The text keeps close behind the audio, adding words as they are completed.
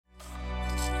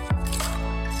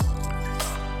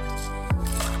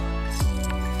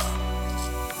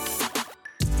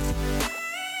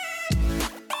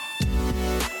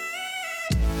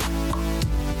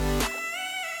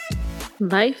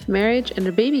Life, Marriage, and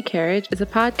a Baby Carriage is a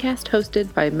podcast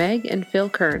hosted by Meg and Phil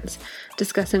Kearns,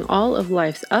 discussing all of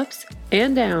life's ups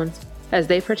and downs as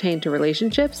they pertain to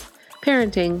relationships,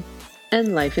 parenting,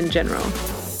 and life in general.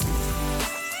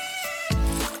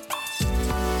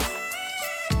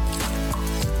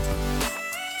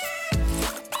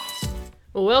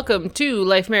 Welcome to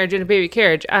Life, Marriage, and a Baby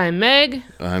Carriage. I'm Meg.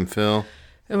 I'm Phil.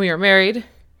 And we are married.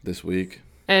 This week.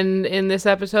 And in this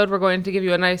episode, we're going to give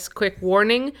you a nice quick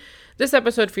warning. This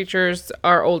episode features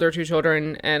our older two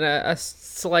children and a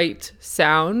slight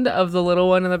sound of the little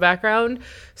one in the background.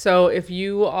 So if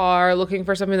you are looking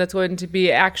for something that's going to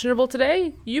be actionable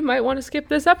today, you might want to skip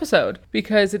this episode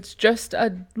because it's just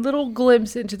a little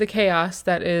glimpse into the chaos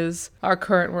that is our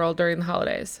current world during the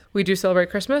holidays. We do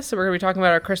celebrate Christmas, so we're going to be talking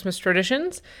about our Christmas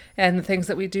traditions and the things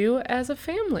that we do as a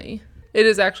family. It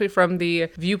is actually from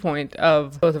the viewpoint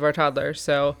of both of our toddlers,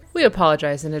 so we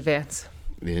apologize in advance.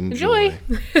 Enjoy.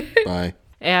 Bye.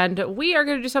 And we are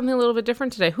going to do something a little bit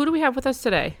different today. Who do we have with us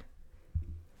today?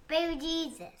 Baby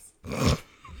Jesus.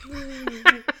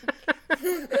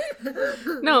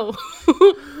 No.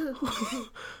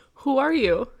 Who are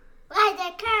you? Why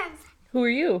the curves? Who are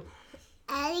you?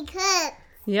 Ellie Cook.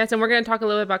 Yes, and we're going to talk a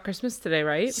little bit about Christmas today,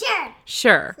 right? Sure.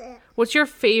 Sure. What's your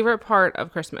favorite part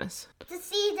of Christmas? To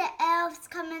see the elves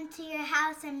come into your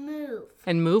house and move.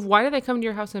 And move? Why do they come to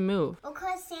your house and move?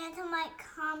 Because Santa might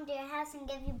come to your house and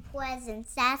give you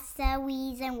presents. That's the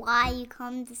reason why you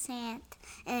come to Santa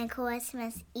in a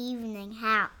Christmas evening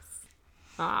house.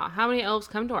 How many elves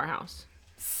come to our house?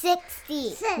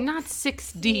 60. Not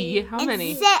 6D. How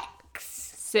many? 6.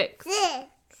 6.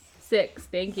 6.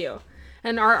 Thank you.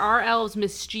 And are our elves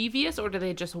mischievous or do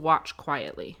they just watch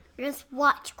quietly? Just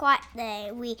watch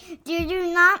quietly. We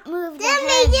do not move the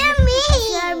heads.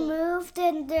 If they move,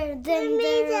 then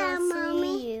they'll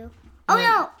see you. Oh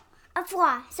no, a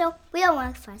fly. So we don't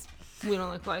like flies. We don't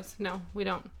like flies. No, we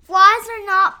don't. Flies are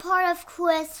not part of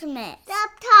Christmas.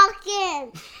 Stop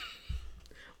talking.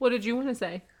 What did you want to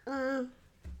say?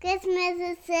 Christmas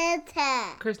is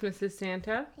Santa. Christmas is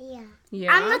Santa? Yeah.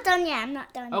 Yeah. I'm not done yet.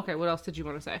 Okay, what else did you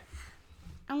want to say?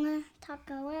 I'm going to talk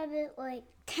a little bit like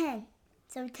 10.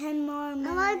 So 10 more minutes.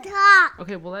 I want to talk.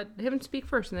 Okay, well, let him speak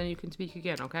first, and then you can speak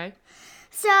again, okay?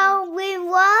 So we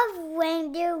love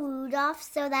Reindeer Rudolph,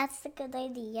 so that's a good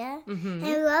idea. Mm-hmm. And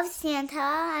we love Santa,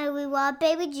 and we love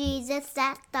Baby Jesus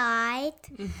that died.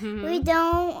 Mm-hmm. We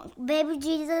don't. Baby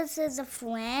Jesus is a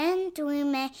friend.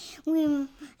 We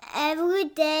every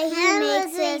day he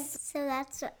makes us. So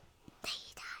that's what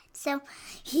he died. So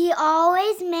he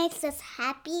always makes us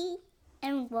happy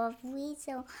and lovely,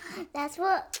 so that's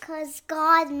what, because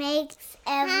God makes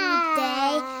every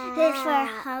day for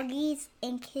huggies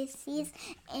and kisses,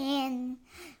 and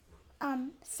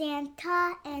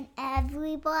Santa and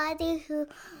everybody who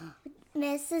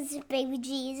misses Baby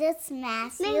Jesus,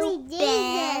 Matthew,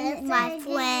 Ben, my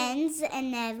friends,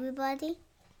 and everybody.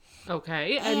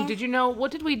 Okay, and did you know, what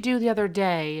did we do the other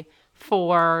day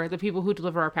for the people who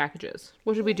deliver our packages?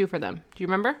 What did we do for them? Do you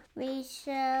remember? We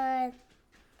should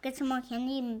get some more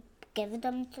candy and give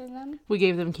them to them. We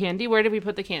gave them candy. Where did we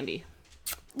put the candy?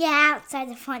 Yeah, outside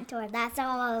the front door. That's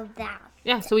all about.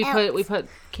 Yeah, so we put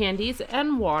candies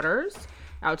and waters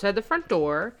outside the front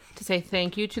door to say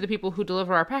thank you to the people who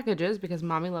deliver our packages, because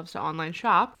Mommy loves to online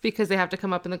shop because they have to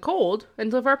come up in the cold and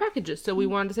deliver our packages. So we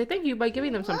wanted to say thank you by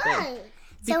giving them something.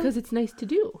 Because it's nice to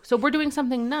do. So we're doing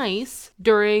something nice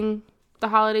during the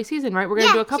holiday season, right? We're going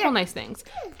to do a couple nice things.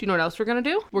 Do you know what else we're going to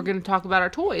do? We're going to talk about our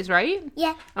toys, right?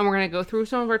 Yeah. And we're going to go through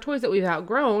some of our toys that we've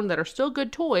outgrown that are still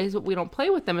good toys, but we don't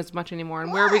play with them as much anymore.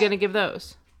 And where are we going to give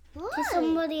those? To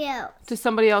somebody else. To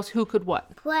somebody else who could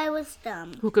what? Play with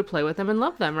them. Who could play with them and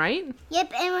love them, right?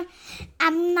 Yep, and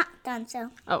I'm not done,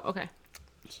 so. Oh, okay.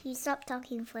 She stopped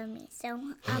talking for me, so,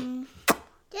 Now.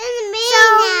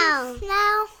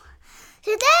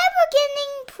 today we're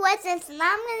getting presents, and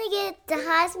I'm gonna get the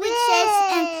high-speed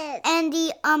chase and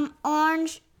the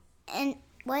orange and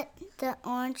the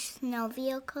orange snow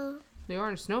vehicle. The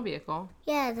orange snow vehicle.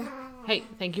 Yeah, Hey,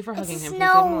 thank you for hugging it's a him.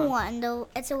 snow one though.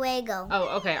 It's a Lego.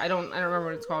 Oh, okay. I don't remember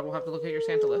what it's called. We'll have to look at your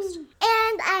Santa list.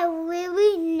 And I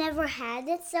really never had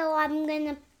it, so I'm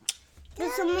gonna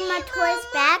put some of my toys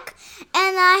back.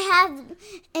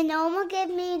 And Oma gave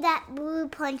me that blue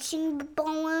punching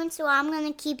balloon, so I'm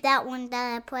gonna keep that one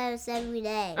that I play with every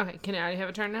day. Okay, can Addie have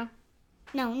a turn now?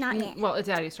 No, not yet. Well, it's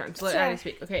Addie's turn, so let Sure. Addie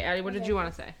speak. Okay, Addie, what did you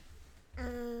want to say?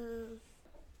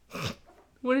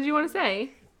 What did you want to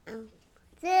say?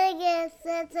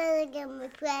 Santa give me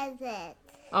present.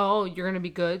 Oh, you're going to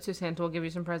be good, so Santa will give you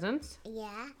some presents?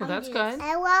 Yeah. Well, that's good.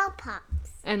 I love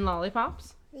pops. And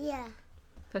lollipops? Yeah.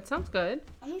 That sounds good.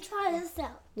 I'm gonna try this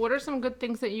out. What are some good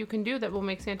things that you can do that will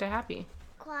make Santa happy?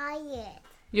 Quiet.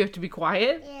 You have to be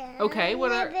quiet? Yeah. Okay,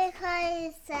 what are...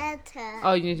 Because Santa.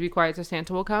 Oh, you need to be quiet so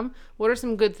Santa will come? What are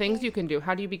some good things you can do?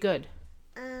 How do you be good?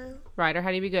 Ryder, how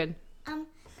do you be good? I'll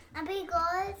be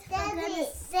good. I'm gonna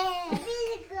say.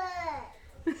 Really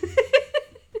good.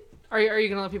 Are you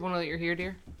going to let people know that you're here,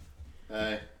 dear?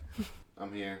 Hey,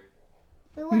 I'm here.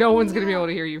 No one's going to be able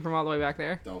to hear you from all the way back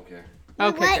there. Don't care.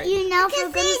 Okay, Let great. you know for See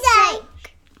goodness that.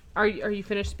 sake. Are you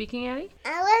finished speaking, Addie?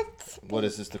 I want. What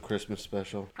is this, the Christmas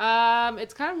special?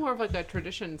 It's kind of more of like a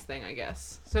traditions thing, I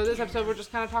guess. So this episode, we're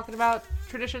just kind of talking about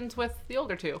traditions with the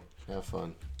older two. Have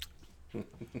fun.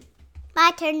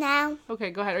 My turn now. Okay,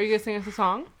 go ahead. Are you going to sing us a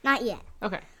song? Not yet.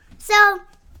 Okay. So,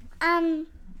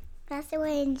 that's the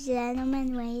ladies and gentlemen,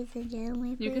 You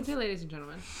please. can say ladies and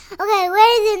gentlemen. Okay,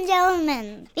 ladies and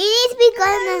gentlemen, we need to be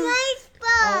good.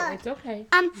 Oh, it's okay.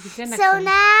 You can say next So time.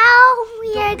 now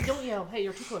we are. Don't yell. Hey,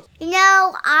 you're too close.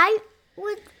 I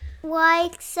would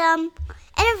like some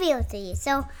interviews with you.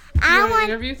 So You I want to want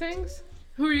interview things?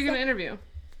 Who are you going to interview?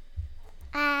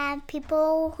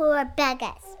 people who are bad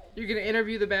guys. You're going to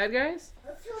interview the bad guys?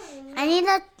 I need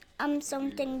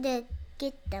something to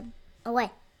get them away.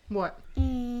 What?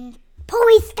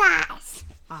 Police guys.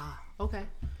 Ah, okay.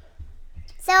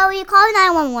 So you call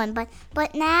 911,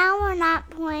 but now we're not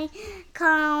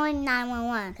calling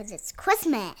 911 because it's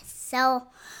Christmas. So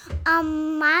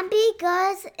might be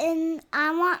good, and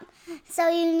so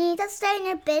you need to stay in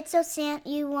your bed so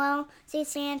you won't see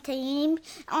Santa. You need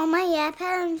on my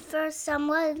iPad, and for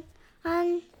someone,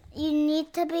 you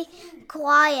need to be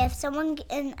quiet. If someone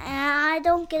and I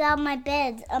don't get out of my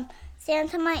bed,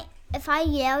 Santa might. If I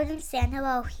yell, then Santa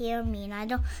will hear me, and I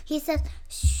don't. He says,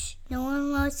 "Shh, no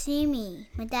one will see me."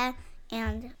 My dad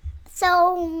and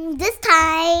so this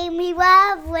time we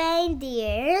love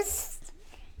reindeers.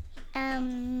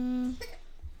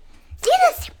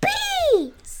 Jesus,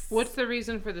 please. What's the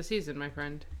reason for the season, my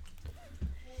friend?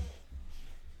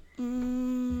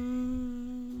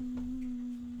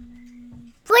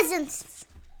 Presents.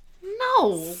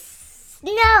 No.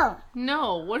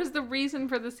 No. What is the reason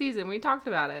for the season? We talked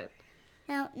about it.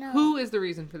 No. Who is the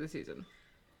reason for the season?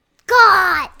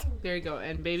 God. There you go.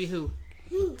 And baby who?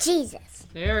 Jesus.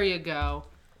 There you go.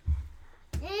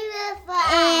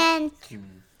 And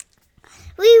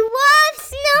we love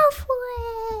snowflakes.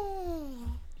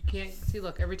 You can't see.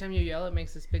 Look, every time you yell, it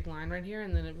makes this big line right here,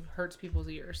 and then it hurts people's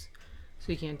ears.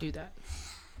 So you can't do that.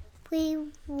 We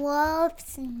love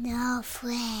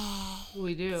snowflakes.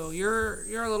 We do.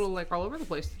 You're a little like all over the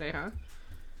place today, huh?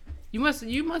 You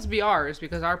must be ours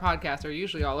because our podcasts are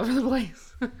usually all over the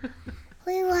place.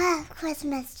 We love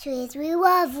Christmas trees. We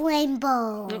love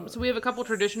rainbows. So we have a couple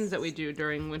traditions that we do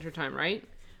during wintertime, right?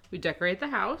 We decorate the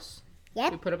house. We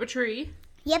Yep. put up a tree.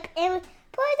 Yep. And we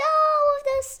put all of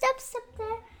those steps up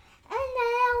there. And the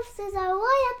houses are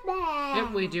way up there.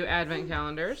 Yep, we do advent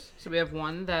calendars. So we have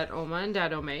one that Oma and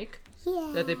Dado make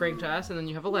Yeah. that they bring to us, and then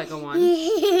you have a Lego one,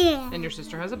 Yeah. and your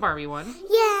sister has a Barbie one.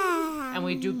 Yeah. And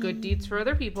we do good deeds for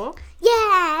other people.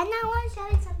 Yeah. And I want to show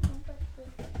you something.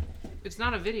 It's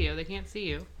not a video, they can't see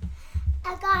you.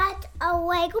 I got a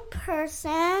Lego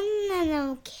person and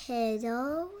a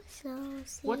kiddo. So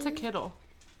see. What's a kiddle?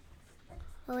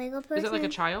 A Lego person? Is it like a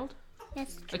child?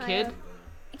 Yes, A kid?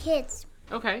 Kids.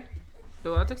 Okay.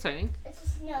 Well, that's exciting. It's a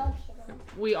snow kiddo.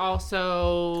 We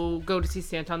also go to see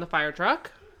Santa on the fire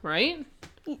truck, right?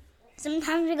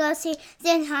 Sometimes we go see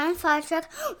Santa on a fire truck.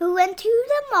 We went to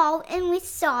the mall and we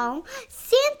saw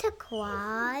Santa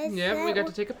Claus. Yeah, we got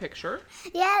to take a picture.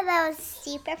 Yeah, that was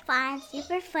super fun,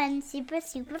 super fun, super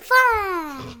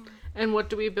fun. And what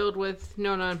do we build with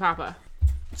Nona and Papa?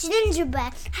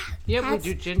 Gingerbread. Yep, we House.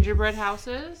 do gingerbread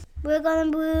houses. We're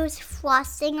gonna put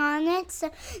frosting on it, so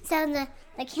the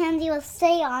candy will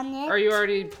stay on it. Are you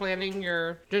already planning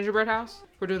your gingerbread house?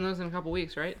 We're doing those in a couple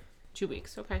weeks, right? 2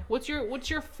 weeks. Okay. What's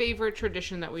your favorite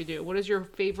tradition that we do? What is your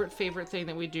favorite thing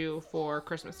that we do for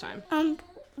Christmas time?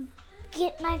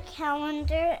 Get my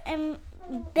calendar and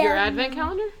build Your advent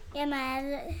calendar? Yeah, my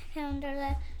advent calendar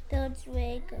that builds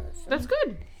Legos. That's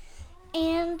good.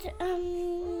 And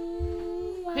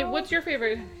Hey, what's your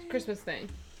favorite Christmas thing?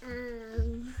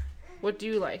 What do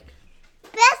you like?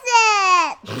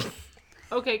 present.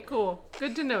 Okay, cool.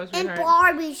 Good to know, And sweetheart.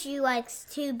 Barbie, she likes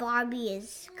too. Barbie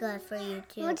is good for you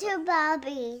too. What's your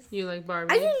Barbies? You like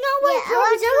Barbie? I didn't know what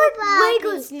Barbies. I like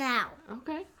Legos now.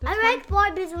 Okay. That's I fine. liked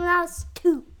Barbies when I was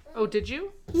 2. Oh, did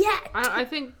you? Yeah. I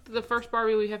think the first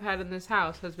Barbie we have had in this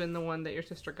house has been the one that your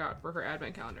sister got for her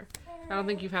advent calendar. I don't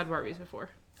think you've had Barbies before.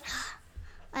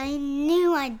 I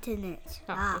knew I didn't.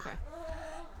 Oh, okay.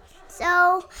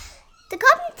 So, the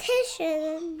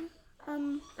competition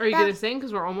Are you gonna sing?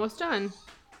 Because we're almost done.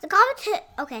 The competition.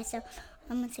 Okay, so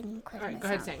I'm gonna sing a Christmas All right, go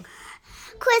ahead, song. sing.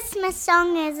 Christmas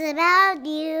song is about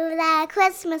you. That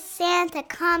Christmas Santa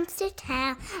comes to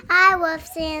town. I love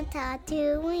Santa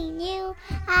doing you.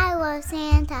 I love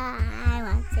Santa. I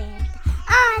love Santa.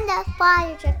 On the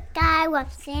fire truck, I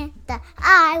love Santa.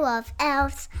 I love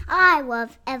elves. I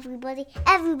love everybody.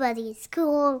 Everybody is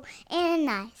cool and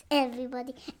nice.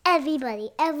 Everybody, everybody,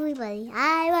 everybody.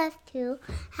 I love too.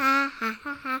 Ha ha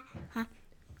ha ha ha.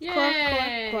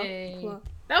 Yay! Cool.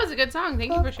 That was a good song.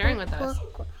 Thank you for sharing with us.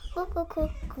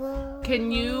 Cool.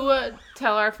 Can you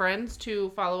tell our friends to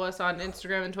follow us on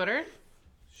Instagram and Twitter?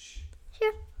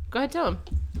 Sure. Go ahead, tell them.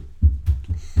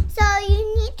 So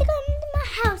you need to come to my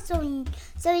house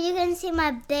so you can see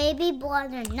my baby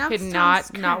brother.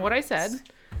 Not what I said.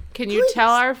 Can you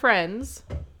tell our friends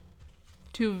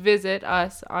to visit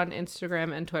us on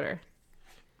Instagram and Twitter?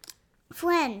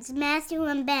 Friends, Matthew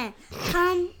and Ben,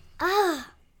 come.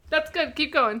 That's good.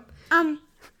 Keep going.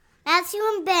 Matthew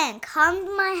and Ben, come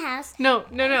to my house. No.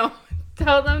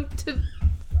 Tell them to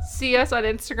see us on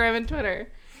Instagram and Twitter.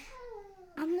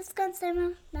 I'm just gonna say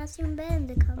Matthew and Ben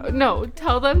to come. No,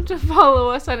 tell them to follow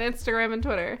us on Instagram and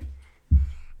Twitter.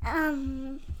 I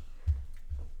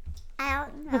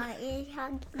don't know what you're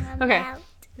talking about. Okay.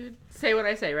 Say what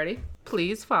I say. Ready?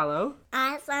 Please follow.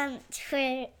 Us on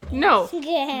Twitter. No.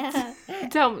 Yeah.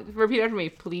 Repeat after me.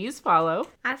 Please follow.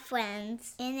 Our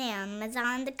friends in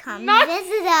Amazon to come Not-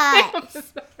 visit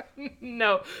us.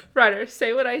 No. Ryder,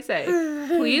 say what I say.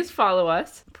 Please follow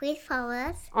us Please follow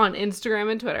us. on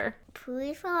Instagram and Twitter.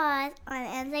 Please follow us on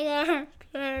Instagram.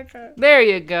 There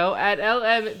you go. At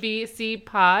LMBC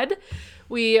Pod.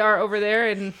 We are over there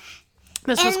and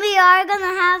this was... And we are gonna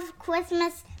have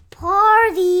Christmas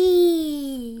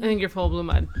party. I think you're full of blue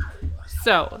mud.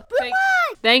 So,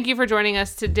 thank you for joining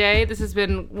us today. This has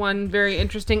been one very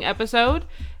interesting episode,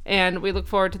 and we look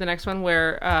forward to the next one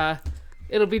where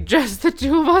it'll be just the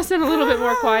two of us and a little bit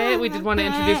more quiet. We did want to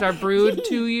introduce our brood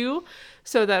to you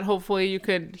so that hopefully you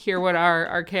could hear what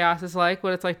our chaos is like,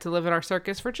 what it's like to live in our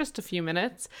circus for just a few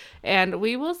minutes. And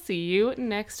we will see you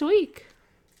next week.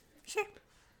 Sure.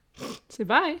 Say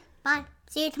bye. Bye.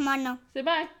 See you tomorrow. Say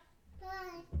bye.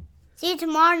 See you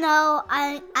tomorrow.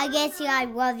 I guess I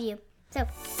love you. So.